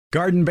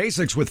Garden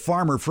Basics with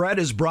Farmer Fred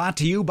is brought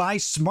to you by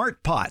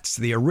Smart Pots,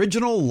 the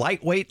original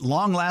lightweight,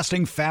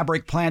 long-lasting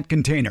fabric plant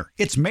container.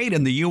 It's made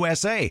in the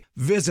USA.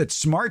 Visit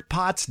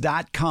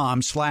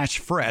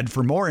smartpots.com/Fred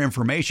for more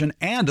information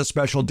and a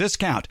special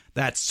discount.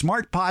 That's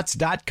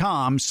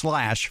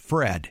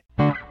smartpots.com/Fred.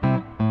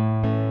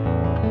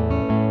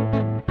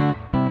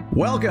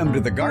 Welcome to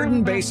the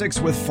Garden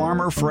Basics with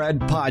Farmer Fred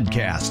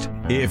podcast.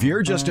 If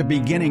you're just a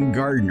beginning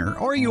gardener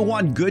or you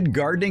want good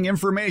gardening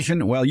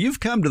information, well, you've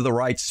come to the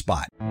right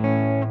spot.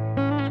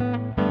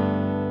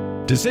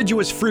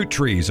 Deciduous fruit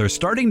trees are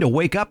starting to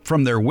wake up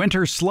from their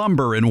winter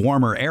slumber in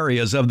warmer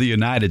areas of the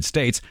United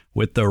States,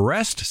 with the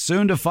rest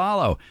soon to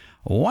follow.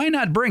 Why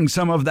not bring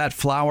some of that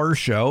flower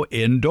show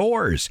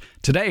indoors?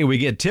 Today we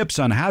get tips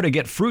on how to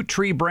get fruit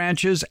tree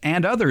branches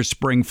and other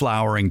spring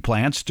flowering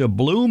plants to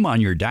bloom on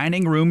your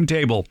dining room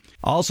table.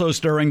 Also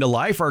stirring to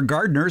life are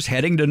gardeners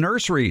heading to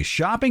nurseries,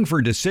 shopping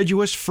for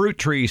deciduous fruit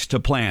trees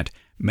to plant.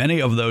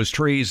 Many of those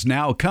trees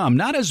now come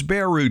not as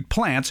bare root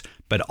plants,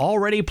 but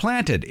already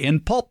planted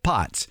in pulp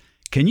pots.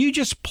 Can you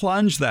just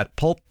plunge that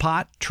pulp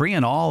pot, tree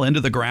and all, into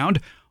the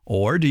ground?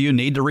 Or do you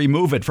need to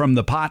remove it from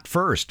the pot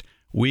first?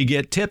 We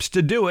get tips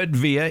to do it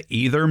via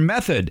either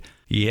method.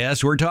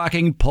 Yes, we're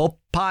talking pulp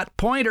pot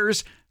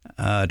pointers.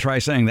 Try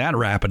saying that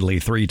rapidly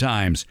 3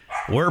 times.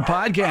 We're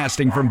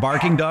podcasting from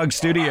Barking Dog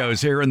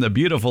Studios here in the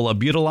beautiful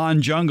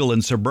Abutilon jungle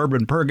in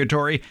suburban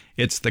Purgatory.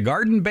 It's the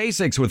Garden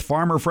Basics with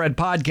Farmer Fred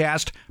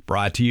podcast,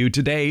 brought to you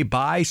today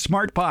by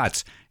Smart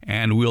Pots.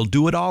 And we'll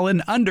do it all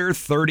in under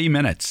 30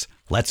 minutes.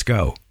 Let's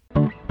go.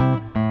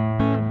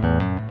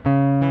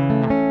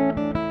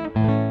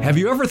 Have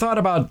you ever thought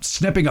about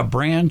snipping a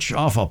branch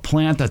off a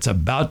plant that's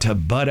about to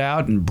bud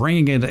out and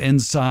bringing it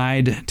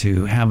inside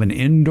to have an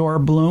indoor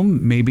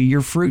bloom? Maybe your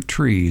fruit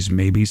trees,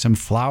 maybe some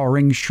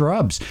flowering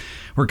shrubs.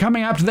 We're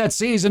coming up to that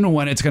season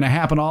when it's going to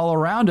happen all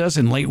around us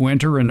in late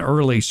winter and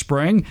early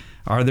spring.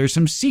 Are there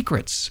some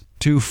secrets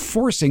to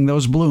forcing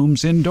those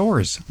blooms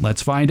indoors?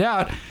 Let's find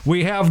out.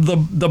 We have the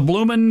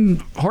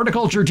bloomin'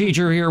 horticulture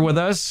teacher here with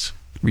us,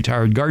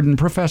 retired garden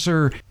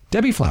professor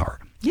Debbie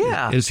Flower.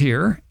 Is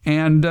here.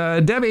 And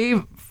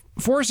Debbie,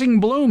 forcing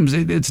blooms,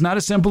 it's not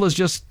as simple as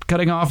just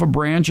cutting off a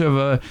branch of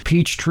a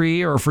peach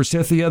tree or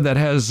forsythia that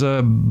has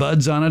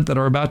buds on it that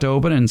are about to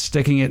open and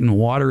sticking it in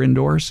water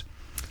indoors?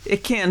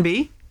 It can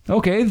be.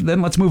 Okay,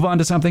 then let's move on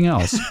to something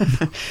else.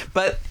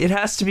 But it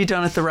has to be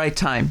done at the right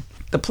time.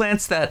 The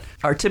plants that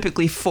are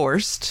typically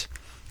forced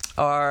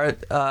are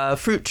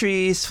fruit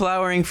trees,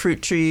 flowering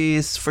fruit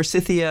trees,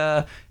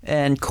 forsythia,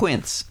 and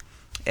quince.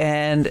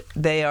 And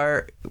they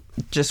are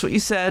just what you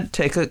said.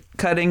 Take a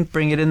cutting,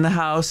 bring it in the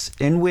house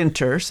in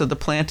winter, so the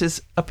plant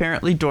is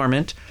apparently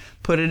dormant,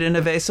 put it in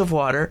a vase of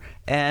water,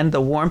 and the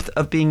warmth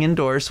of being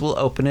indoors will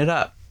open it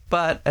up.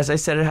 But, as I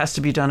said, it has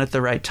to be done at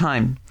the right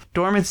time.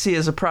 Dormancy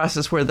is a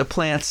process where the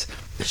plants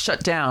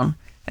shut down,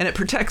 and it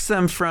protects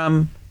them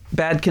from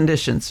bad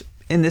conditions.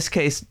 In this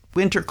case,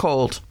 winter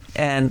cold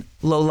and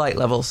low light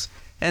levels.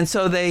 And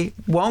so they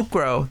won't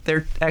grow. There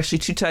are actually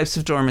 2 types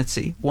of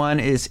dormancy. One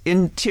is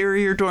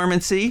interior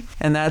dormancy,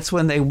 and that's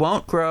when they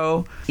won't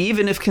grow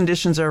even if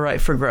conditions are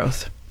right for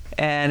growth.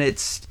 And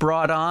it's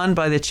brought on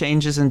by the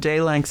changes in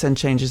day lengths and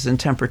changes in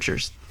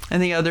temperatures.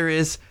 And the other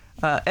is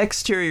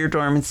exterior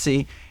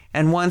dormancy.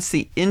 And once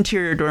the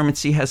interior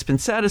dormancy has been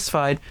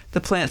satisfied,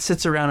 the plant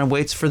sits around and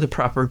waits for the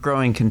proper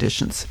growing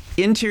conditions.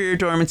 Interior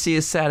dormancy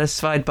is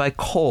satisfied by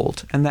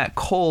cold, and that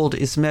cold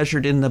is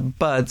measured in the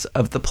buds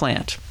of the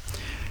plant.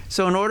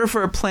 So in order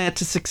for a plant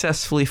to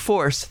successfully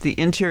force, the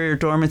interior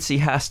dormancy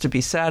has to be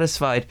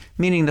satisfied,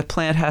 meaning the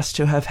plant has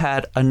to have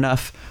had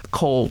enough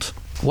cold.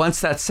 Once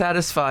that's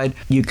satisfied,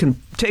 you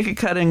can take a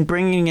cutting,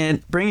 bring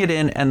it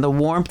in, and the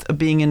warmth of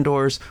being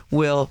indoors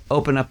will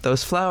open up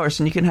those flowers,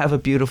 and you can have a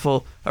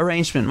beautiful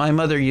arrangement. My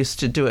mother used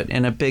to do it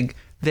in a big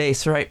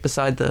vase right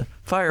beside the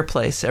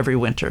fireplace every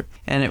winter,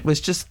 and it was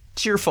just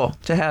cheerful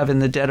to have in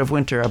the dead of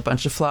winter a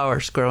bunch of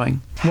flowers growing.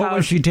 What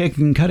was she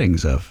taking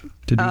cuttings of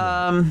to do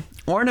that?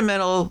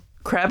 Ornamental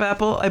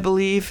crabapple, I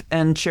believe,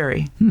 and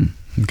cherry.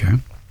 Okay.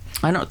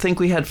 I don't think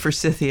we had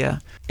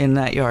forsythia in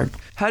that yard.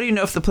 How do you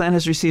know if the plant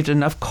has received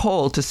enough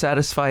cold to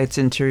satisfy its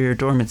interior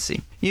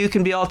dormancy? You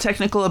can be all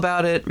technical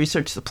about it,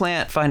 research the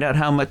plant, find out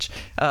how much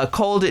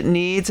cold it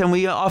needs, and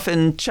we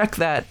often check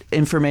that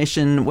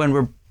information when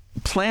we're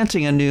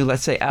planting a new,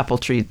 let's say, apple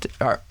tree.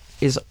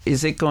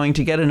 Is it going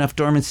to get enough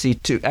dormancy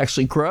to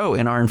actually grow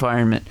in our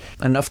environment?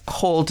 Enough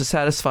cold to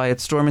satisfy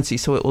its dormancy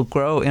so it will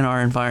grow in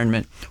our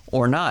environment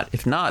or not?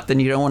 If not, then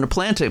you don't want to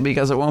plant it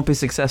because it won't be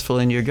successful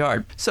in your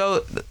yard.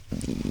 So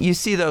you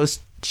see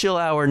those chill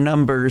hour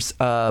numbers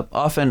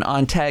often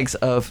on tags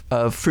of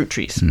fruit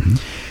trees. Mm-hmm.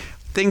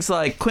 Things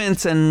like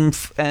quince and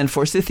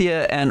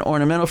forsythia and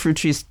ornamental fruit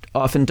trees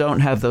often don't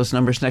have those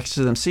numbers next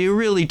to them, so you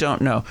really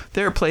don't know.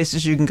 There are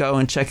places you can go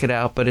and check it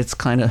out, but it's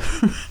kind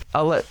of...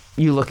 I'll let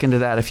you look into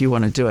that if you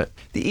want to do it.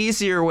 The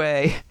easier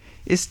way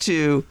is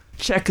to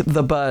check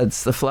the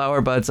buds, the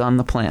flower buds on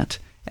the plant.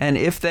 And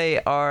if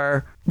they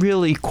are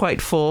really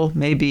quite full,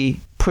 maybe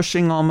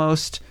pushing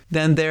almost,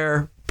 then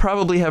they're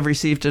probably have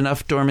received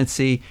enough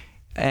dormancy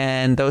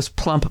and those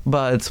plump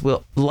buds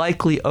will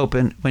likely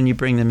open when you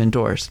bring them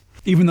indoors.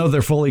 Even though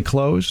they're fully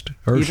closed?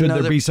 Or Even should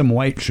though there be some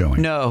white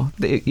showing? No,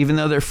 even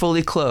though they're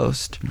fully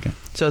closed. Okay.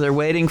 So they're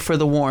waiting for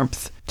the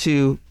warmth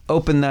to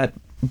open that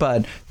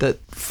bud. The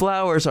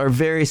flowers are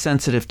very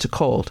sensitive to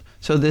cold.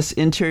 So this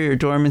interior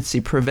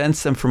dormancy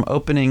prevents them from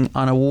opening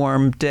on a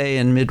warm day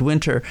in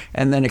midwinter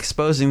and then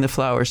exposing the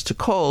flowers to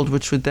cold,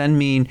 which would then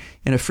mean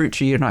in a fruit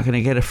tree you're not going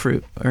to get a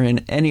fruit, or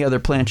in any other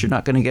plant you're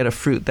not going to get a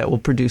fruit that will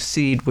produce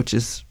seed, which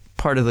is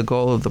part of the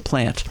goal of the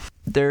plant.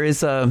 There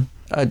is a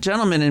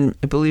gentleman in,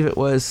 I believe it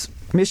was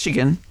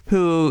Michigan,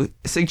 who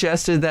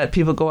suggested that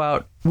people go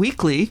out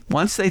weekly,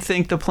 once they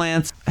think the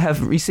plants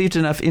have received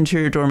enough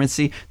interior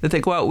dormancy, that they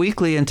go out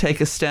weekly and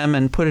take a stem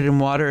and put it in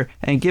water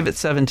and give it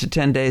 7 to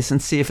 10 days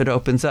and see if it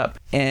opens up.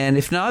 And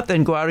if not,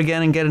 then go out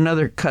again and get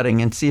another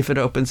cutting and see if it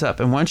opens up.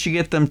 And once you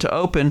get them to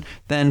open,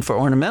 then for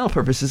ornamental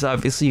purposes,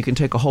 obviously, you can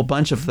take a whole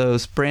bunch of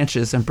those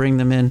branches and bring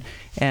them in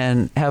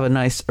and have a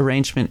nice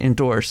arrangement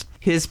indoors.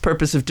 His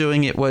purpose of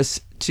doing it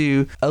was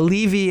to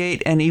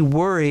alleviate any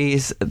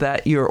worries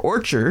that your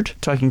orchard,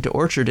 talking to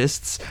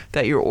orchardists,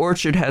 that your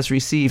orchard has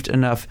received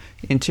enough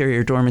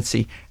interior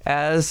dormancy.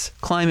 As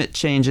climate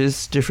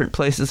changes, different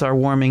places are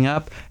warming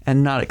up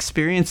and not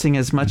experiencing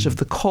as much of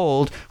the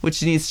cold,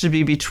 which needs to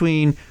be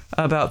between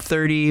about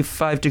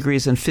 35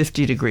 degrees and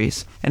 50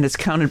 degrees. And it's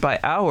counted by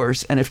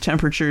hours. And if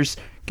temperatures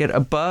get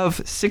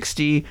above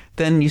 60,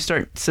 then you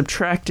start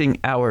subtracting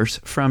hours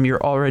from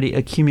your already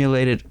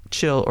accumulated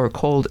chill or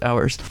cold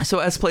hours. So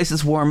as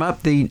places warm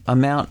up, the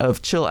amount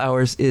of chill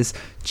hours is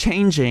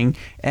changing,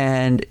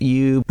 and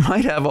you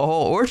might have a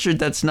whole orchard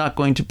that's not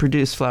going to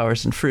produce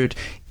flowers and fruit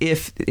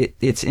if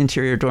its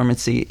interior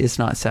dormancy is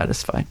not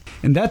satisfied.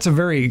 And that's a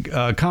very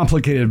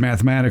complicated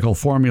mathematical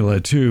formula,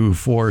 too,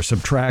 for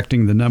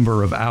subtracting the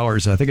number of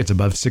hours. I think it's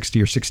above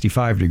 60 or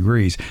 65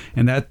 degrees.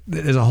 And that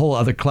is a whole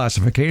other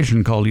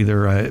classification called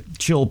either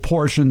chill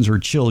portions or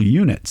chill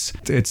units.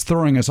 It's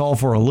throwing us all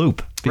for a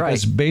loop.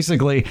 Because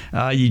basically,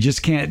 you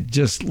just can't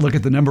just look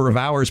at the number of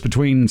hours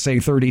between,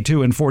 say,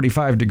 32 and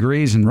 45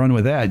 degrees and run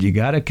with that. You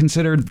got to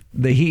consider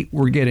the heat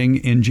we're getting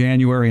in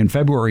January and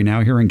February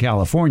now here in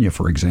California,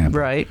 for example.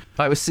 Right.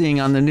 I was seeing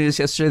on the news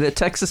yesterday that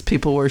Texas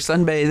people were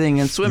sunbathing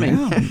and swimming.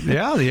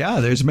 Yeah.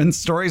 There's been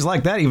stories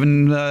like that,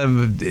 even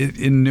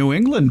in New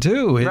England,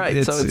 too.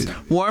 So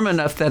it's warm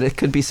enough that it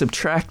could be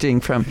subtracting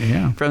from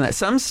that.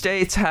 Some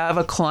states have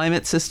a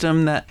climate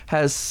system that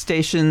has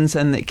stations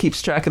and that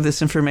keeps track of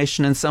this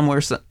information, and somewhere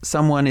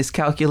someone is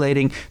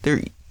calculating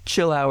their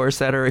chill hours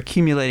that are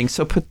accumulating.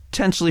 So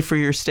potentially for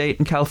your state,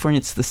 in California,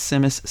 it's the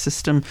CIMIS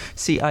system,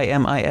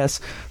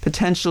 CIMIS.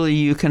 Potentially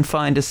you can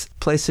find a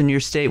place in your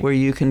state where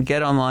you can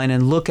get online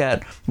and look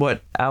at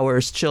what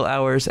hours, chill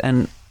hours,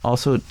 and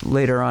also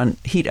later on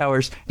heat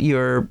hours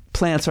your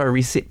plants are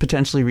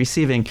potentially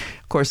receiving.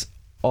 Of course,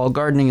 all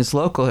gardening is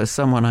local, as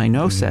someone I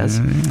know says.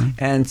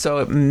 And so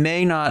it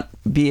may not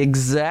be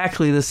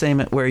exactly the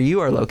same at where you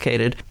are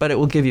located, but it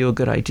will give you a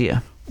good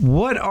idea.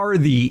 What are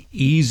the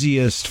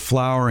easiest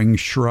flowering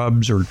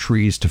shrubs or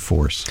trees to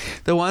force?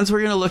 The ones we're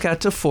going to look at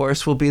to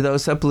force will be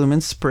those that bloom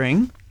in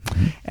spring.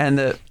 And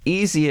the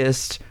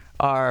easiest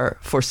are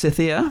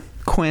forsythia,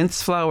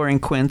 quince, flowering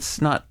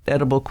quince, not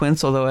edible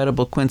quince, although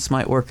edible quince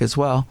might work as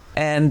well.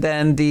 And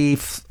then the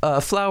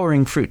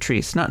flowering fruit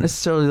trees, not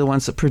necessarily the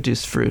ones that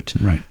produce fruit,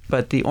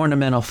 but the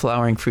ornamental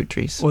flowering fruit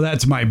trees. Well,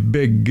 that's my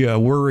big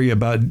worry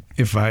about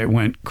if I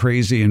went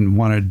crazy and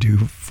wanted to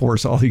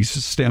force all these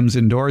stems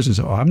indoors is,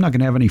 I'm not going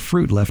to have any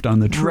fruit left on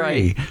the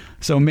tree.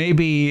 So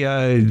maybe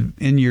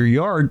in your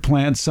yard,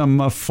 plant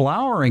some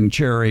flowering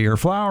cherry or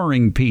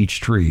flowering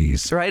peach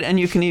trees. Right, and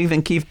you can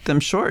even keep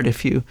them short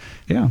if you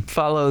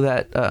follow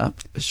that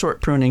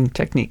short pruning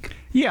technique.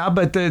 Yeah,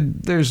 but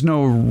there's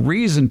no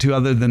reason to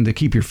other than to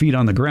keep your feet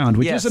on the ground,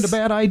 which isn't a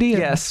bad idea.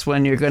 Yes,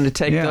 when you're going to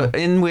take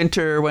in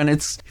winter, when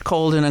it's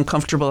cold and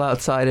uncomfortable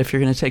outside, if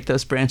you're going to take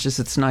those branches,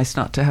 it's nice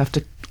not to have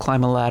to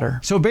climb a ladder.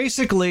 So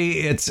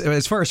basically, it's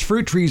as far as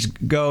fruit trees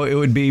go, it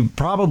would be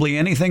probably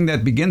anything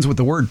that begins with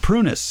the word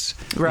prunus.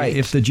 Right.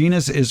 If the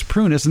genus is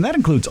prunus, and that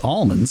includes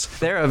almonds.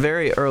 They're a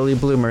very early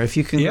bloomer. If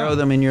you can grow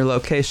them in your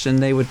location,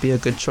 they would be a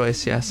good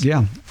choice, yes.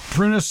 Yeah.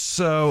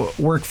 Prunus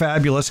work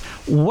fabulous.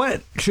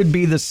 What should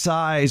be the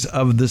size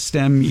of the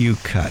stem you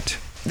cut?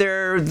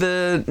 They're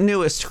the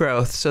newest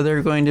growth, so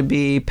they're going to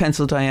be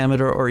pencil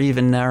diameter or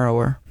even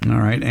narrower. All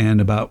right, and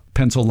about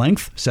pencil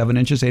length, 7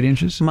 inches, 8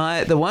 inches?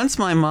 The ones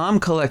my mom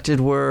collected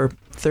were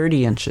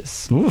 30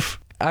 inches. Oof.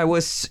 I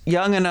was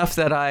young enough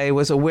that I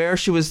was aware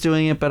she was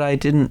doing it, but I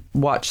didn't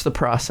watch the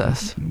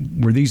process.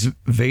 Were these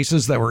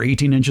vases that were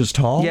 18 inches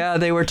tall? Yeah,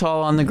 they were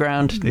tall on the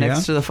ground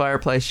next to the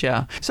fireplace,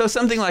 So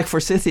something like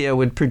forsythia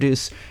would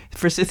produce.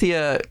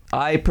 Forsythia,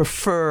 I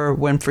prefer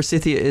when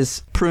forsythia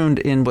is pruned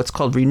in what's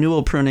called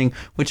renewal pruning,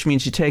 which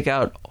means you take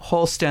out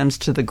whole stems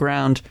to the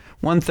ground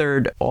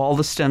 1/3, all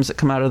the stems that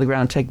come out of the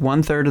ground, take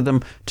 1/3 of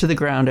them to the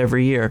ground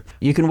every year.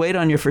 You can wait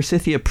on your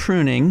forsythia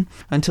pruning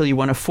until you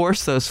want to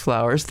force those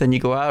flowers. Then you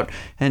go out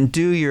and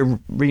do your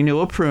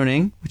renewal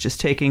pruning, which is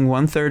taking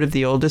 1/3 of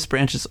the oldest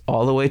branches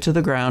all the way to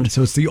the ground.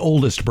 So it's the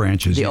oldest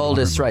branches. The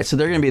oldest, right. So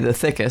they're going to be the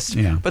thickest,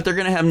 but they're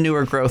going to have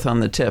newer growth on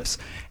the tips.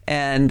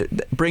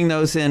 And bring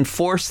those in,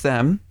 force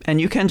them,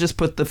 and you can just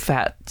put the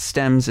fat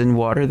stems in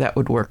water. That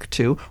would work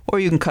too. Or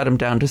you can cut them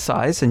down to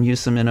size and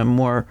use them in a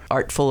more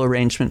artful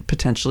arrangement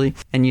potentially,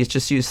 and you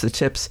just use the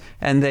tips,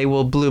 and they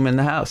will bloom in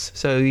the house.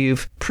 So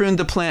you've pruned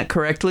the plant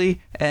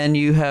correctly, and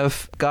you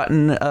have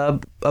gotten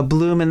a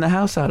bloom in the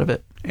house out of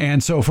it.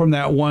 And so from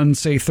that one,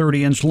 say,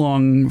 30-inch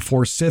long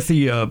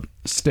forsythia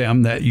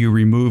stem that you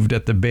removed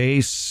at the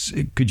base,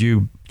 could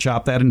you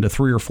chop that into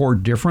 3 or 4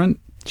 different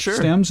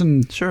stems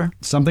and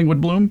something would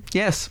bloom?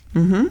 Yes.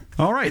 Mm-hmm.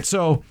 All right.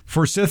 So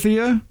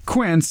forsythia,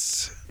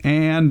 quince,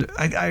 and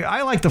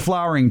I like the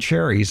flowering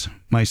cherries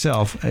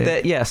myself.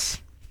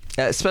 Yes.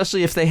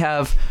 Especially if they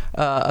have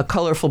a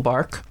colorful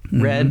bark,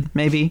 red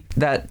maybe.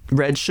 That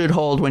red should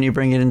hold when you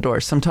bring it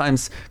indoors.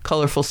 Sometimes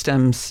colorful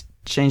stems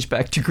change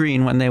back to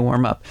green when they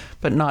warm up,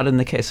 but not in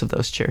the case of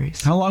those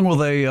cherries. How long will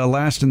they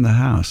last in the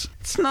house?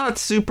 It's not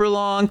super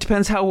long.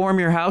 Depends how warm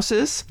your house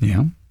is.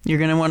 Yeah. You're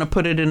going to want to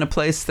put it in a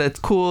place that's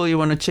cool. You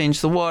want to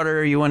change the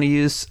water. You want to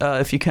use,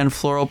 if you can,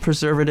 floral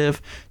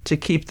preservative to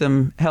keep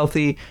them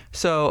healthy.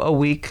 So a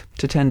week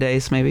to 10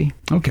 days, maybe.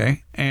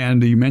 Okay.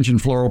 And you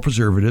mentioned floral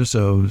preservative,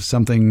 so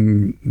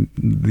something,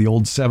 the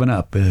old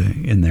 7-Up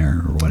in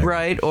there or whatever.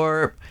 Right.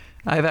 Or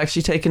I've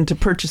actually taken to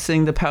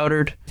purchasing the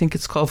powdered, I think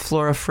it's called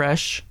Flora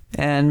Fresh,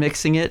 and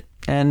mixing it,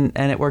 and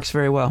it works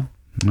very well.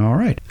 All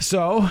right.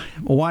 So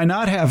why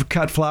not have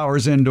cut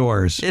flowers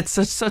indoors? It's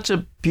such a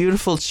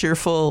beautiful,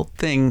 cheerful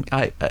thing.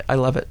 I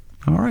love it.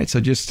 All right.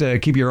 So just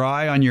keep your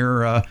eye on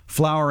your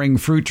flowering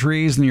fruit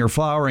trees and your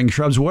flowering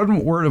shrubs.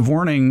 One word of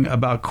warning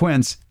about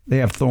quince. They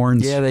have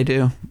thorns. Yeah, they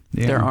do.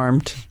 Yeah. They're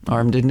armed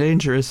and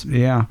dangerous.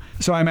 Yeah.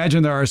 So I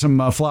imagine there are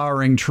some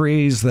flowering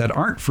trees that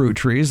aren't fruit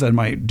trees that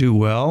might do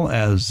well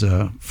as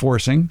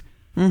forcing.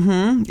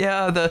 Mm-hmm.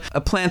 Yeah.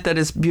 A plant that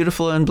is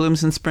beautiful and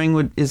blooms in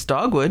spring is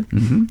dogwood.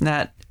 Mm-hmm.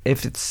 That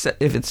if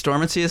its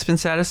dormancy has been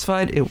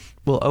satisfied, it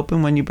will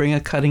open when you bring a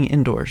cutting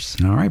indoors.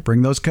 All right.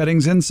 Bring those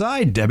cuttings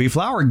inside. Debbie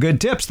Flower,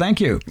 good tips. Thank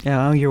you.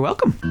 Yeah, you're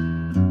welcome.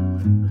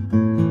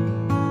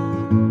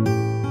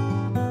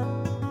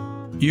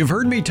 You've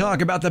heard me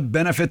talk about the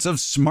benefits of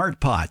Smart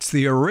Pots,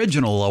 the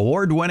original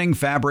award-winning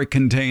fabric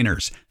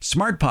containers.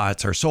 Smart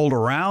Pots are sold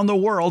around the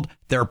world.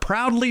 They're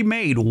proudly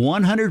made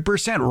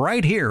 100%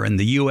 right here in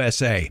the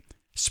USA.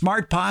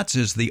 Smart Pots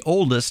is the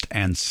oldest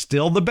and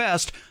still the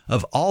best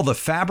of all the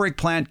fabric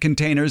plant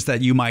containers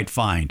that you might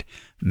find.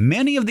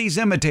 Many of these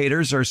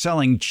imitators are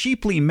selling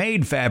cheaply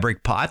made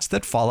fabric pots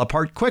that fall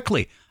apart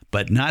quickly,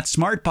 but not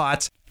Smart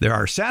Pots. There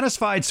are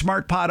satisfied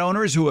Smart Pot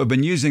owners who have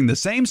been using the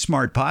same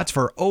Smart Pots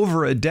for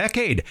over a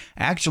decade,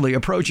 actually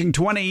approaching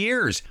 20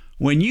 years.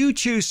 When you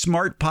choose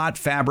Smart Pot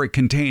fabric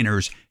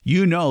containers,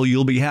 you know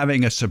you'll be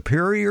having a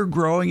superior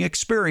growing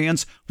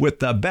experience with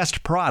the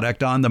best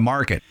product on the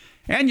market.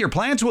 And your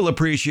plants will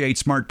appreciate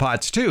Smart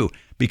Pots too.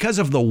 Because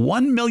of the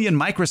 1 million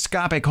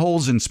microscopic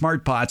holes in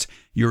Smart Pots,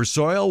 your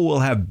soil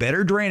will have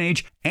better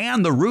drainage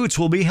and the roots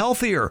will be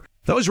healthier.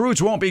 Those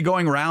roots won't be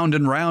going round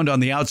and round on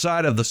the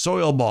outside of the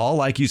soil ball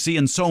like you see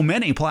in so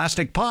many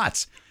plastic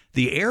pots.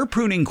 The air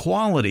pruning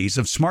qualities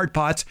of Smart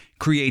Pots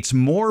creates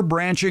more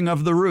branching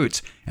of the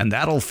roots, and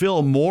that'll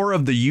fill more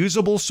of the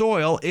usable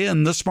soil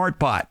in the Smart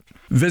Pot.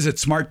 Visit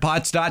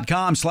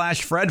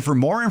smartpots.com/Fred for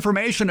more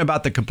information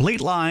about the complete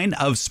line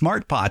of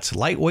Smart Pots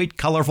lightweight,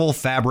 colorful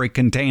fabric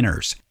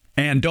containers.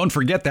 And don't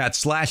forget that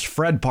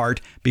 /Fred part,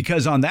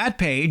 because on that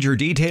page are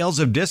details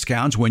of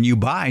discounts when you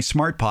buy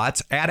Smart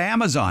Pots at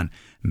Amazon.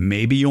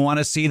 Maybe you want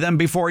to see them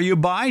before you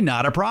buy?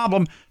 Not a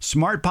problem.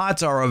 Smart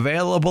Pots are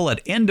available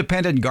at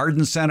independent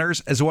garden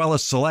centers as well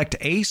as select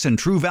Ace and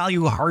True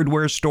Value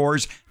hardware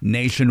stores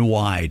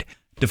nationwide.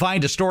 To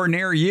find a store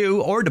near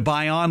you or to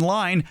buy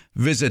online,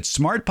 visit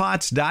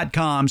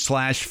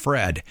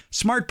smartpots.com/Fred.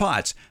 Smart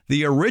Pots,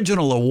 the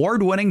original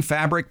award-winning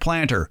fabric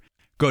planter.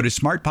 Go to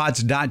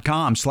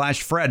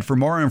smartpots.com/Fred for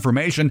more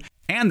information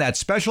and that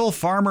special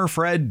Farmer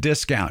Fred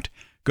discount.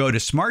 Go to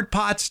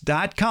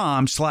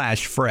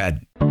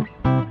smartpots.com/Fred.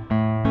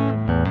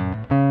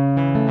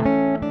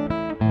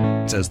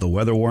 As the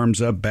weather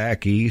warms up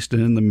back east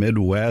and in the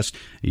Midwest,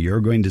 you're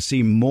going to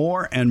see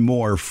more and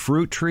more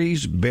fruit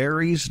trees,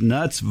 berries,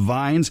 nuts,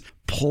 vines,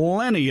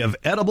 plenty of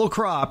edible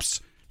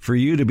crops for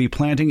you to be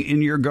planting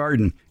in your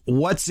garden.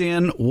 What's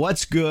in?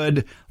 What's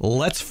good?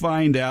 Let's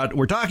find out.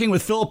 We're talking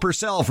with Phil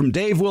Purcell from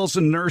Dave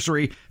Wilson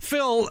Nursery.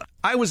 Phil,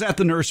 I was at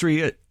the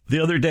nursery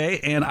the other day,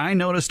 and I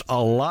noticed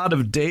a lot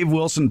of Dave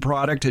Wilson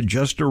product had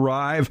just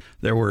arrived.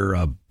 There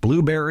were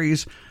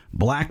blueberries,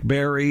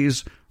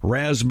 blackberries,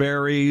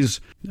 raspberries.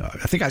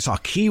 I think I saw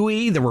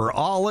kiwi. There were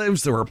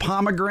olives. There were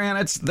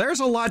pomegranates. There's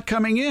a lot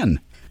coming in.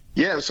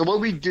 Yeah, so what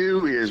we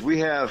do is we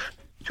have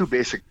two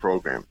basic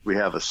programs. We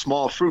have a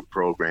small fruit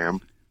program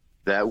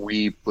that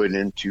we put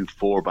into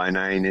 4 by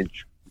 9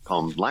 inch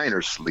call them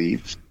liner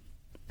sleeves.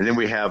 And then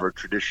we have our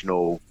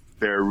traditional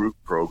bare root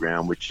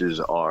program, which is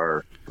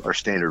our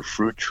standard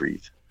fruit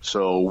trees.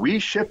 So we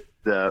ship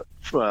the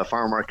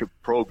farm market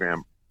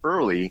program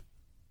early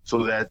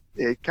so that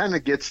it kind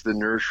of gets the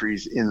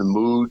nurseries in the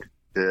mood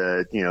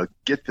to,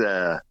 get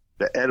the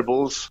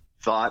edibles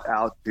thought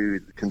out to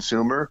the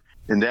consumer.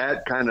 And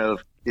that kind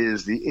of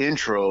is the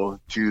intro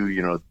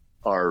to,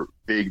 our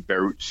big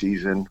bare root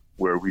season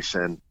where we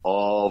send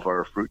all of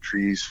our fruit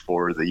trees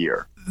for the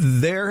year.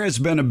 There has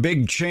been a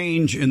big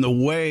change in the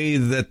way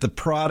that the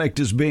product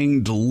is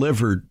being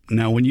delivered.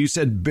 Now, when you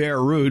said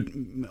bare root,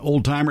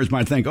 old timers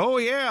might think, oh,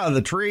 yeah,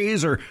 the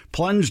trees are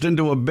plunged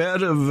into a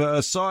bed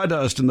of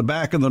sawdust in the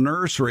back of the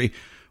nursery.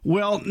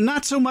 Well,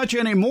 not so much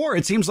anymore.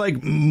 It seems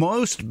like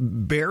most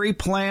berry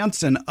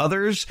plants and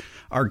others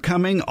are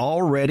coming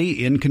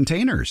already in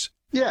containers.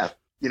 Yeah.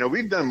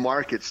 We've done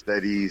market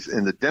studies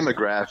and the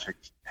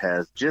demographics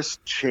has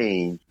just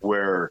changed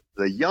where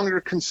the younger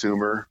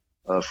consumer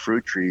of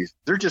fruit trees,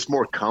 they're just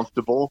more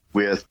comfortable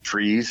with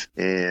trees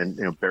and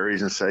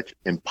berries and such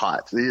in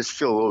pots. They just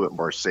feel a little bit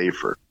more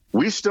safer.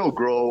 We still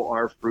grow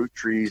our fruit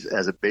trees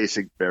as a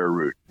basic bare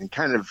root. And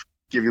kind of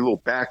give you a little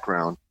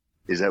background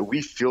is that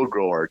we field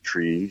grow our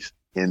trees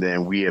and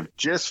then we have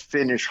just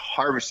finished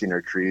harvesting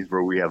our trees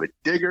where we have a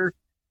digger,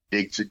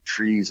 digs the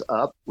trees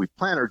up. We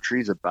plant our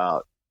trees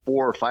about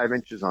 4 or 5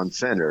 inches on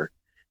center.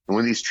 And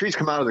when these trees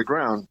come out of the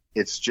ground,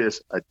 it's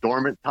just a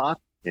dormant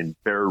top and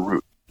bare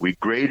root. We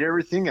grade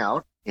everything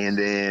out and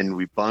then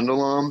we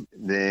bundle them.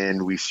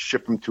 Then we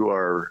ship them to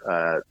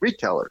our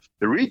retailers.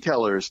 The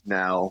retailers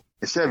now,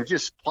 instead of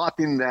just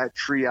plopping that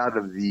tree out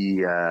of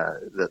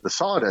the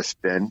sawdust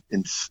bin,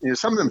 and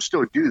some of them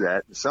still do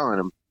that and selling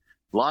them,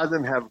 a lot of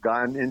them have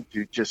gotten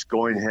into just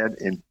going ahead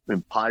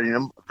and potting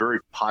them. A very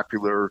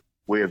popular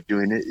way of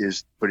doing it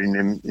is putting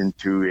them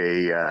into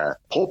a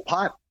pulp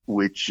pot,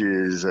 which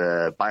is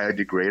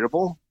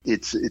biodegradable.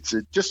 It's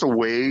just a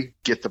way to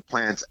get the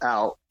plants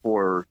out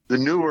for the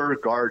newer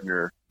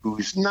gardener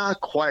who's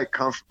not quite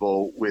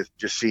comfortable with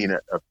just seeing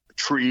a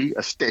tree,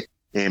 a stick,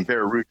 and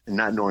bare root and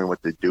not knowing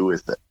what to do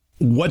with it.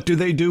 What do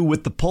they do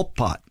with the pulp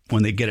pot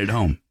when they get it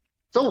home?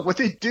 So what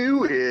they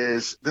do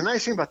is, the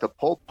nice thing about the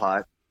pulp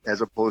pot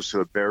as opposed to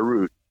a bare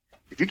root,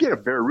 if you get a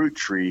bare root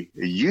tree,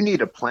 you need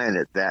to plant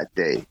it that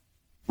day.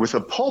 With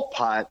a pulp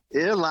pot,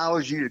 it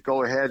allows you to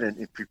go ahead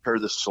and prepare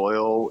the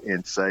soil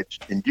and such,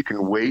 and you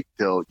can wait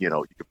till, you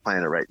can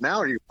plant it right now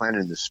or you can plant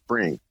it in the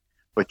spring.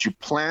 But you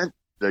plant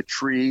the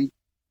tree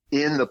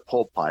in the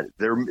pulp pot.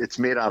 It's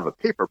made out of a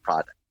paper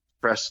product,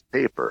 pressed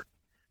paper.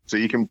 So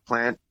you can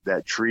plant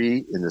that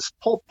tree in this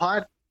pulp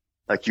pot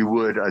like you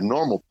would a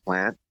normal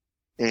plant.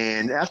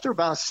 And after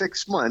about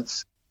 6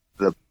 months,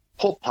 the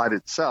pulp pot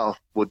itself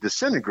will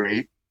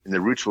disintegrate and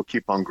the roots will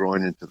keep on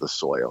growing into the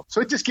soil.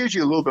 So it just gives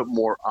you a little bit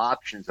more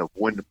options of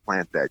when to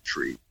plant that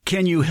tree.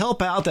 Can you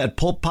help out that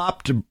pulp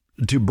pot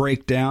to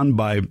break down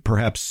by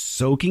perhaps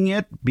soaking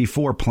it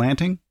before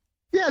planting?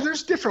 Yeah,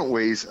 there's different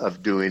ways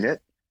of doing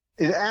it.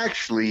 And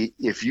actually,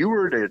 if you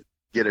were to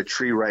get a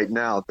tree right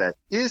now that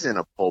is in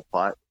a pulp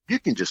pot, you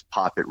can just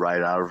pop it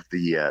right out of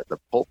the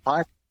pulp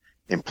pot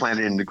and plant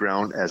it in the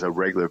ground as a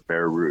regular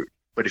bare root.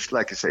 But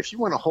like I say, if you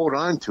want to hold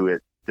on to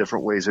it,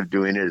 different ways of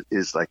doing it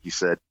is, like you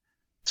said,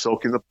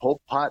 soaking the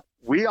pulp pot.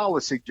 We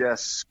always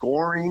suggest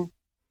scoring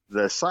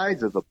the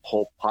sides of the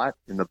pulp pot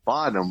in the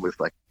bottom with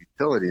like a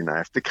utility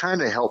knife to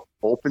kind of help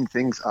open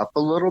things up a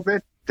little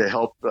bit to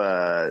help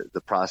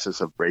the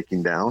process of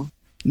breaking down.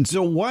 And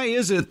so why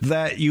is it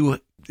that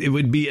it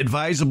would be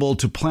advisable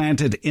to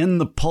plant it in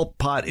the pulp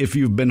pot if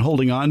you've been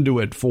holding on to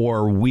it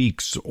for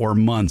weeks or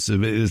months?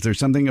 Is there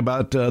something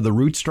about the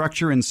root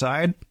structure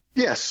inside?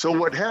 Yes. So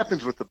what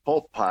happens with the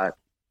pulp pot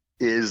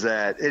is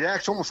that it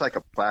acts almost like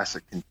a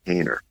plastic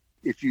container.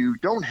 If you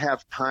don't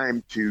have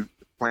time to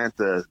plant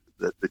the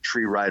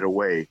tree right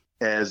away,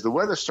 as the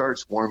weather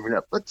starts warming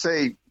up, let's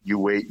say you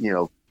wait,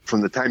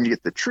 from the time you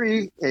get the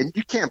tree and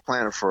you can't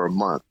plant it for a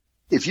month.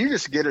 If you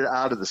just get it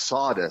out of the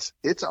sawdust,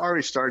 it's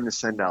already starting to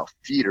send out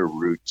feeder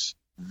roots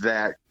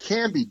that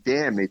can be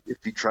damaged if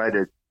you try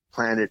to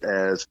plant it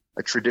as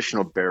a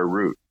traditional bare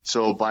root.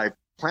 So by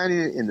planting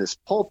it in this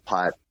pulp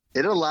pot,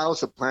 it allows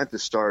the plant to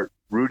start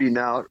rooting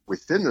out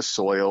within the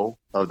soil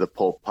of the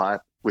pulp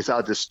pot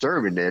without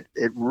disturbing it.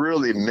 It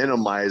really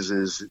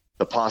minimizes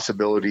the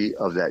possibility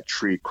of that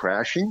tree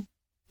crashing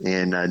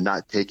and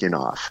not taking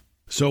off.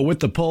 So with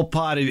the pulp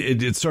pot,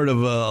 it's sort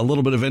of a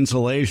little bit of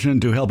insulation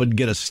to help it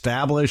get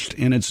established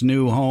in its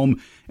new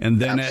home. And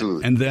then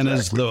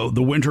as the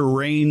winter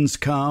rains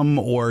come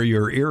or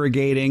you're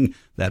irrigating,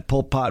 that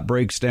pulp pot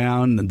breaks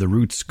down and the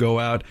roots go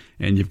out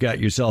and you've got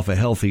yourself a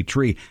healthy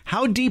tree.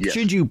 How deep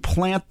should you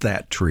plant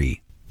that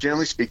tree?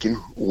 Generally speaking,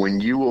 when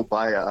you will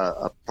buy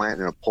a plant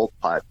in a pulp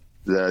pot,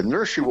 the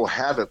nursery will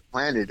have it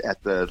planted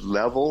at the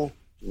level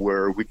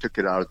where we took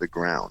it out of the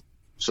ground.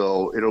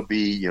 So it'll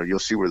be, you'll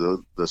see where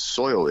the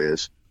soil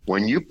is.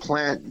 When you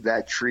plant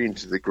that tree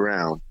into the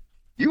ground,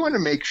 you want to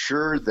make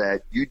sure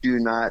that you do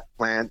not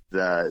plant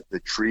the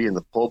tree in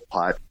the pulp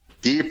pot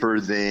deeper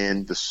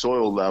than the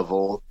soil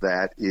level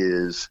that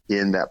is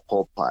in that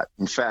pulp pot.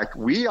 In fact,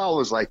 we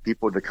always like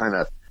people to kind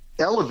of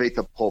elevate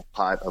the pulp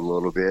pot a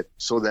little bit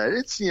so that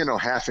it's,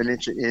 half an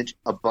inch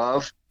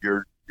above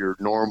your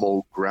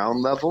normal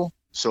ground level.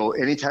 So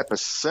any type of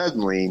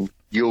settling,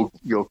 you'll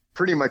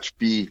pretty much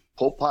be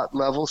pulp pot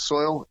level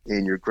soil,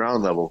 and your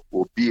ground level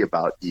will be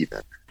about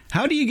even.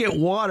 How do you get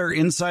water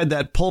inside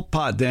that pulp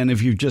pot then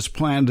if you've just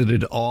planted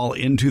it all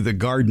into the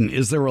garden?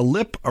 Is there a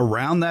lip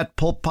around that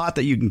pulp pot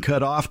that you can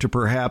cut off to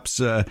perhaps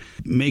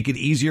make it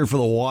easier for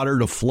the water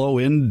to flow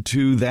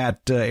into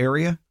that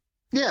area?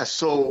 Yeah,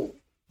 so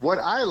what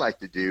I like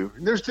to do,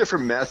 and there's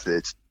different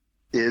methods,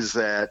 is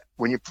that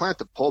when you plant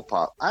the pulp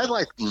pot, I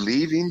like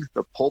leaving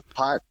the pulp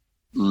pot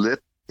lip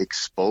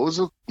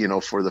exposed,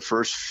 for the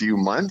first few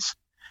months.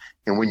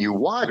 And when you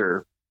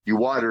water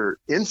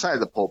inside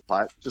the pulp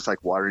pot, just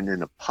like watering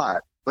in a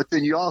pot, but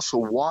then you also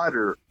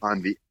water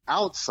on the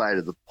outside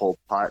of the pulp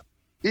pot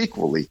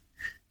equally.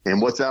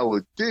 And what that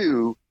would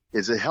do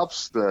is it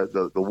helps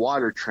the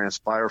water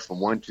transpire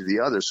from one to the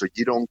other, so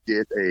you don't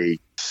get a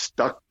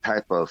stuck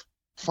type of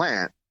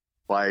plant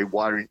by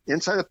watering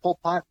inside the pulp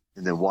pot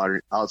and then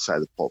watering outside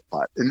the pulp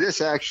pot. And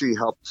this actually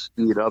helps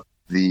speed up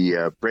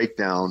the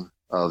breakdown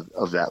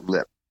of that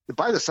lip.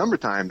 By the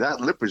summertime,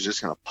 that lip is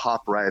just going to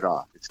pop right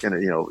off. It's going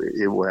to,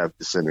 it will have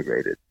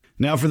disintegrated.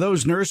 Now, for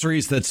those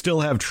nurseries that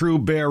still have true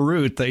bare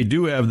root, they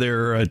do have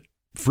their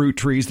fruit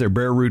trees, their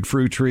bare root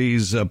fruit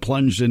trees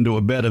plunged into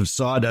a bed of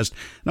sawdust.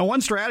 Now,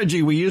 one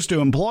strategy we used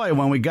to employ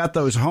when we got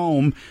those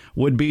home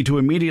would be to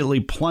immediately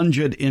plunge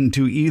it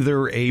into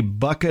either a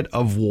bucket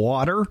of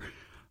water,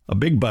 a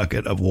big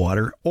bucket of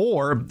water,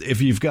 or if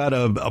you've got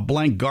a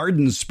blank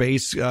garden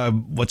space,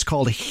 what's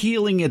called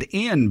healing it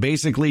in,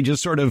 basically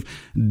just sort of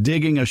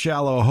digging a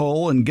shallow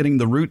hole and getting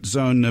the root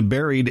zone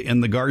buried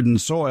in the garden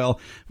soil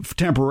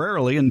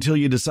temporarily until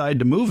you decide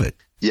to move it.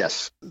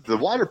 Yes. The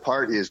water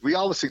part is, we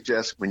always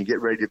suggest when you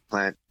get ready to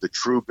plant the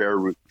true bare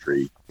root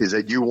tree, is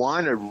that you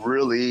want to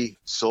really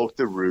soak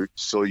the root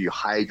so you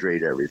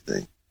hydrate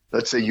everything.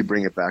 Let's say you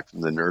bring it back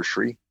from the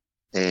nursery.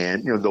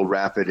 And, they'll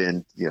wrap it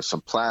in,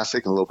 some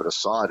plastic and a little bit of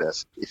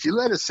sawdust. If you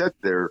let it sit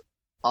there,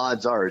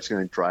 odds are it's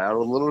going to dry out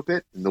a little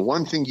bit. And the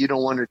one thing you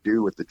don't want to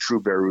do with the true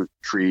bare root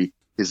tree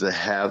is to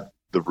have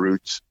the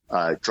roots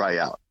dry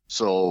out.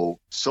 So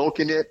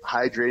soaking it,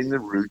 hydrating the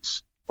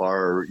roots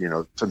are,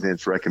 something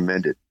that's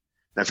recommended.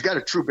 Now, if you got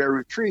a true bare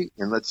root tree,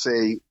 and let's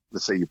say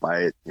you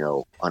buy it,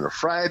 on a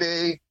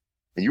Friday,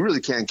 and you really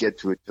can't get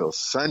to it till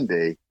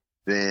Sunday,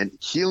 then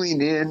healing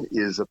in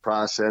is a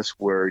process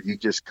where you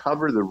just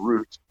cover the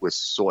roots with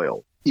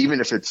soil.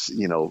 Even if it's,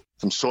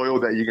 some soil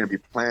that you're going to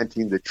be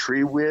planting the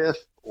tree with,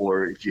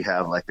 or if you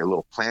have like a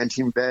little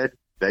planting bed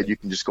that you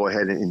can just go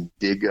ahead and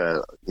dig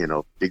the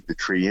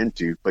tree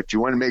into. But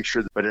you want to make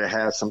sure that it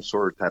has some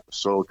sort of type of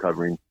soil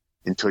covering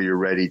until you're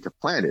ready to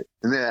plant it.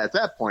 And then at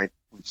that point,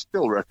 we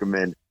still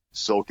recommend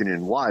soaking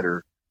in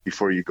water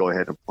before you go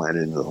ahead and plant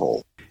it into the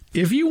hole.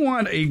 If you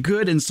want a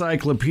good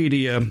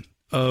encyclopedia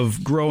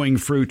of growing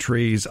fruit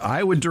trees,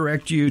 I would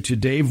direct you to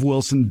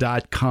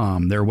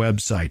davewilson.com, their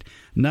website.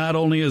 Not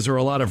only is there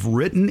a lot of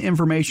written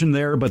information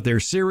there, but their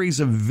series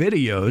of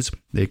videos,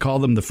 they call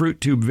them the Fruit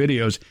Tube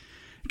videos,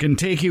 can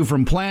take you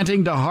from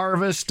planting to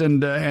harvest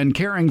and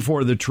caring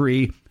for the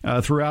tree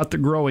throughout the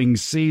growing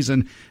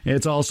season.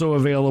 It's also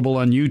available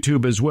on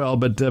YouTube as well,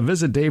 but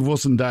visit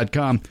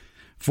davewilson.com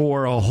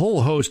for a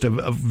whole host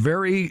of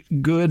very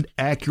good,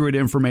 accurate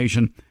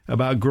information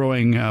about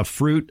growing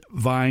fruit,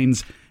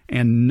 vines,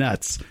 and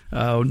nuts,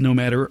 no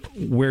matter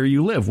where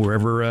you live,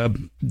 wherever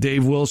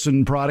Dave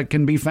Wilson product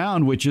can be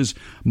found, which is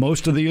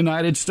most of the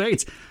United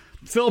States.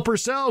 Phil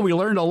Purcell, we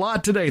learned a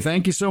lot today.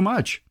 Thank you so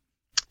much.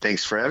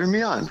 Thanks for having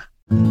me on.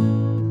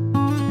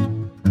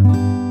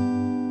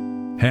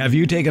 Have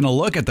you taken a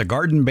look at the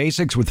Garden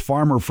Basics with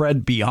Farmer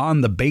Fred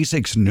Beyond the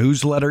Basics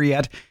newsletter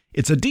yet?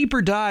 It's a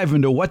deeper dive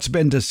into what's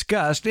been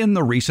discussed in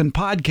the recent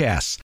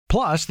podcasts.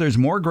 Plus, there's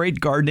more great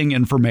gardening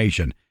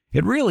information.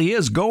 It really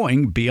is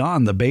going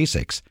beyond the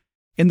basics.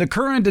 In the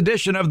current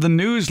edition of the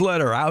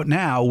newsletter out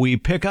now, we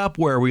pick up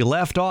where we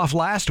left off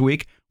last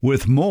week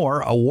with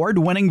more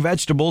award-winning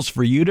vegetables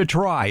for you to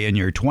try in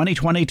your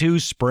 2022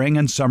 spring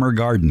and summer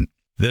garden.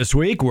 This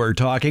week, we're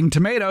talking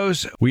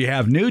tomatoes. We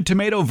have new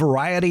tomato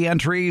variety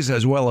entries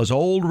as well as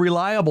old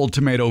reliable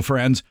tomato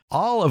friends,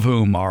 all of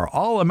whom are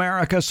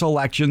All-America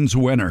Selections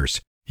winners.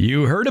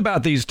 You heard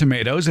about these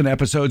tomatoes in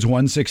episodes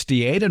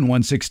 168 and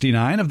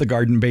 169 of the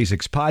Garden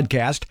Basics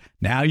podcast.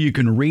 Now you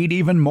can read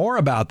even more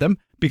about them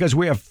because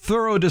we have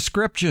thorough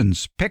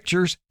descriptions,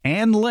 pictures,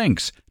 and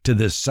links to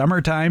this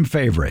summertime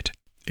favorite.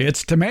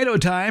 It's tomato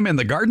time in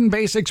the Garden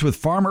Basics with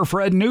Farmer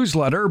Fred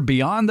newsletter,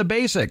 Beyond the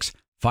Basics.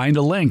 Find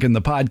a link in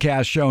the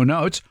podcast show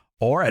notes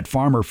or at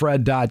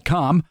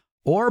farmerfred.com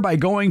or by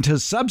going to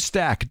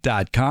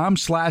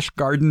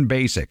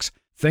substack.com/gardenbasics.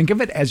 Think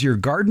of it as your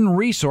garden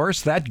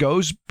resource that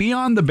goes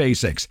beyond the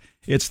basics.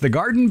 It's the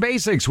Garden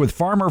Basics with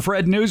Farmer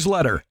Fred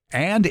newsletter,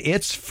 and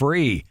it's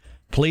free.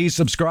 Please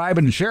subscribe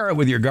and share it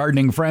with your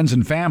gardening friends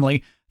and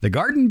family. The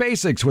Garden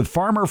Basics with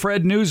Farmer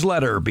Fred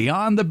newsletter,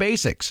 Beyond the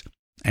Basics.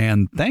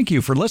 And thank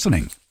you for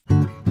listening.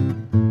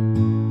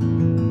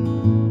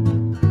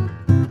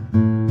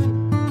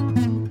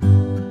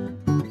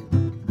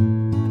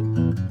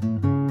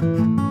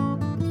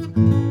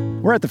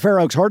 We're at the Fair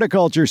Oaks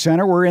Horticulture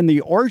Center. We're in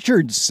the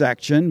orchards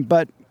section,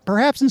 but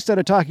perhaps instead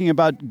of talking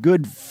about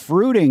good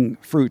fruiting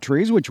fruit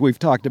trees, which we've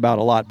talked about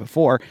a lot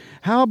before,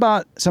 how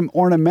about some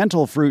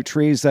ornamental fruit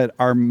trees that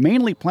are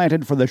mainly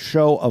planted for the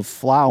show of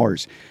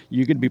flowers?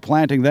 You could be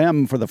planting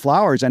them for the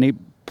flowers any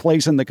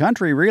place in the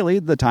country, really.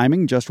 The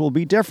timing just will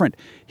be different.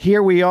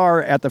 Here we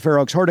are at the Fair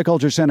Oaks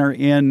Horticulture Center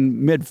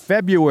in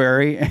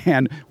mid-February,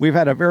 and we've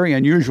had a very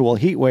unusual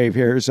heat wave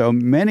here, so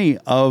many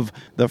of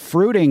the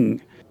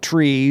fruiting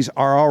trees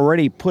are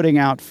already putting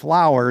out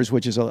flowers,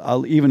 which is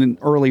even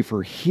early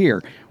for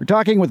here. We're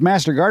talking with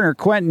Master Gardener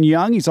Quentin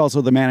Young. He's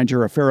also the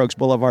manager of Fair Oaks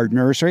Boulevard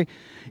Nursery.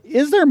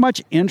 Is there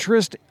much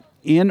interest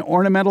in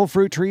ornamental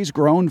fruit trees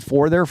grown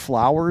for their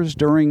flowers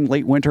during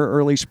late winter,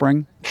 early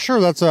spring? Sure,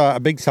 that's a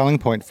big selling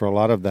point for a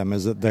lot of them,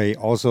 is that they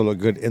also look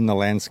good in the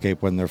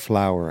landscape when they're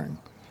flowering.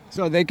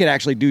 So they could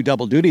actually do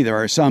double duty. There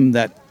are some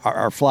that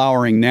are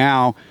flowering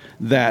now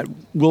that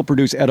will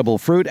produce edible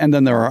fruit, and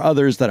then there are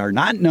others that are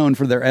not known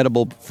for their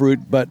edible fruit,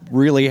 but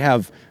really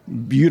have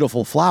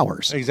beautiful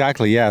flowers.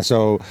 Exactly, yeah.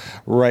 So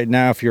right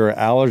now, if you're an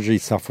allergy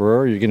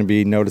sufferer, you're going to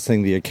be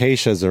noticing the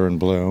acacias are in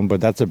bloom,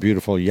 but that's a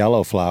beautiful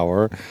yellow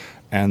flower.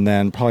 And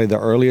then probably the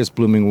earliest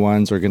blooming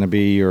ones are going to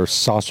be your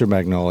saucer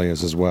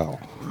magnolias as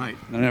well. Right.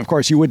 And of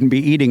course, you wouldn't be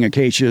eating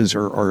acacias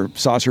or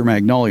saucer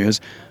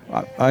magnolias.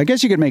 I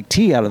guess you could make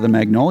tea out of the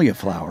magnolia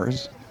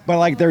flowers. But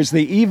like there's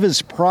the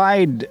Eva's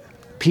Pride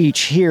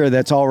peach here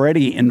that's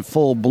already in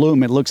full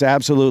bloom. It looks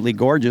absolutely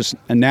gorgeous.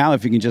 And now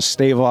if you can just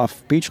stave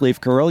off peach leaf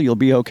curl, you'll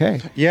be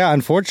okay. Yeah,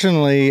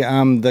 unfortunately,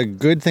 the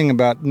good thing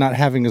about not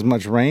having as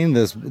much rain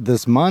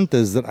this month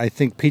is that I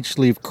think peach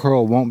leaf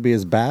curl won't be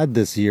as bad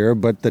this year,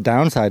 but the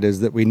downside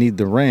is that we need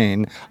the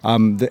rain.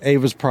 The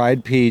Eva's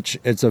Pride peach,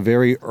 it's a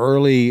very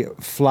early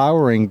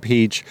flowering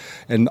peach,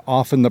 and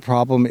often the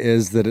problem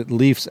is that it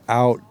leaves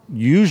out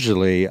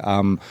usually,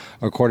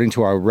 according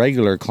to our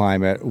regular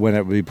climate, when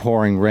it would be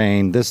pouring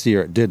rain. This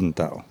year it didn't,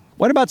 though.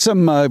 What about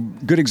some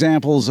good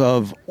examples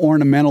of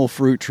ornamental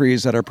fruit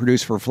trees that are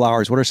produced for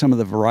flowers? What are some of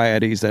the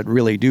varieties that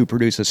really do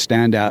produce a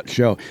standout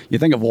show? You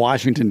think of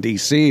Washington,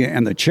 D.C.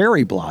 and the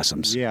cherry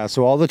blossoms. Yeah,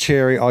 so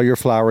all your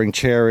flowering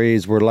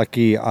cherries. We're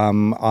lucky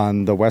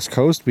on the West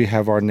Coast. We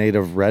have our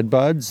native red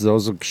buds.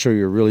 Those will show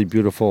you a really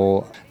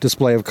beautiful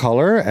display of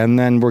color. And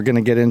then we're going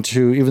to get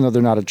into, even though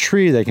they're not a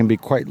tree, they can be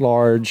quite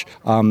large.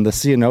 The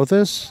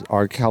ceanothus,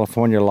 our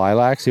California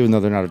lilacs, even though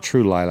they're not a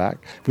true lilac.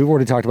 We've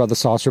already talked about the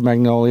saucer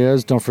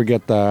magnolias. Don't forget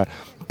the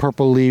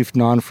purple leaf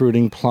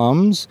non-fruiting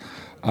plums.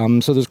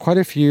 So there's quite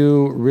a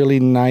few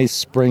really nice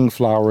spring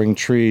flowering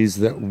trees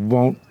that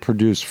won't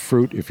produce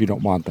fruit if you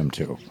don't want them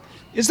to.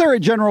 Is there a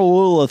general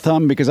rule of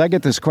thumb? Because I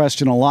get this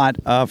question a lot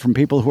from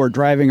people who are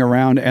driving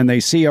around and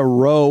they see a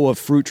row of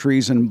fruit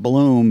trees in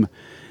bloom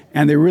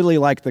and they really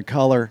like the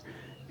color.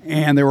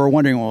 And they were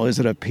wondering, well, is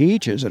it a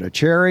peach? Is it a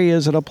cherry?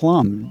 Is it a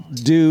plum?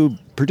 Do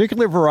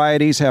particular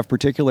varieties have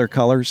particular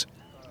colors?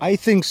 I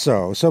think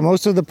so. So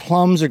most of the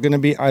plums are going to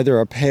be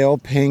either a pale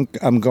pink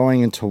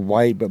going into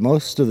white, but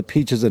most of the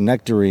peaches and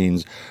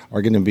nectarines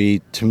are going to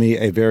be, to me,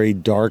 a very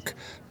dark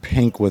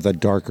pink with a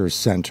darker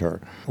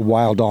center.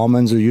 Wild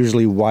almonds are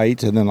usually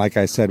white, and then, like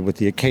I said, with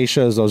the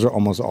acacias, those are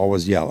almost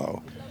always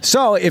yellow.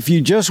 So if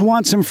you just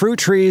want some fruit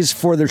trees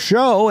for the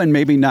show and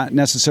maybe not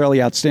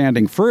necessarily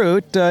outstanding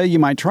fruit, you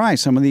might try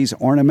some of these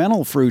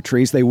ornamental fruit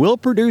trees. They will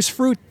produce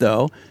fruit,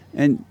 though,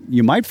 and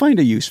you might find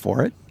a use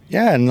for it.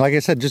 Yeah, and like I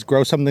said, just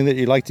grow something that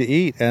you like to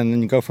eat and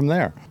then you go from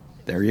there.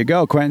 There you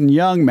go. Quentin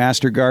Young,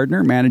 Master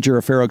Gardener, manager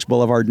of Fair Oaks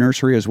Boulevard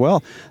Nursery as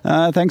well.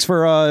 Thanks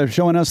for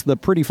showing us the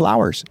pretty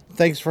flowers.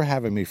 Thanks for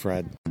having me,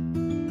 Fred.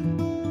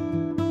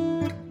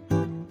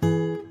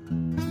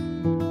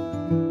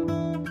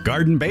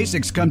 Garden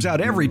Basics comes out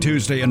every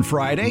Tuesday and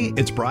Friday.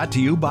 It's brought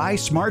to you by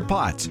Smart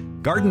Pots.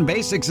 Garden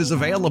Basics is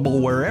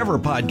available wherever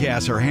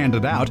podcasts are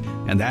handed out,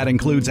 and that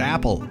includes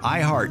Apple,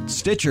 iHeart,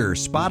 Stitcher,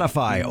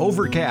 Spotify,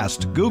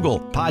 Overcast, Google,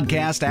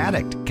 Podcast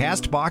Addict,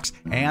 CastBox,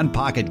 and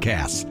Pocket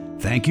Casts.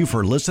 Thank you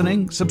for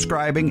listening,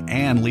 subscribing,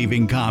 and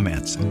leaving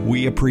comments.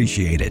 We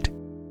appreciate it.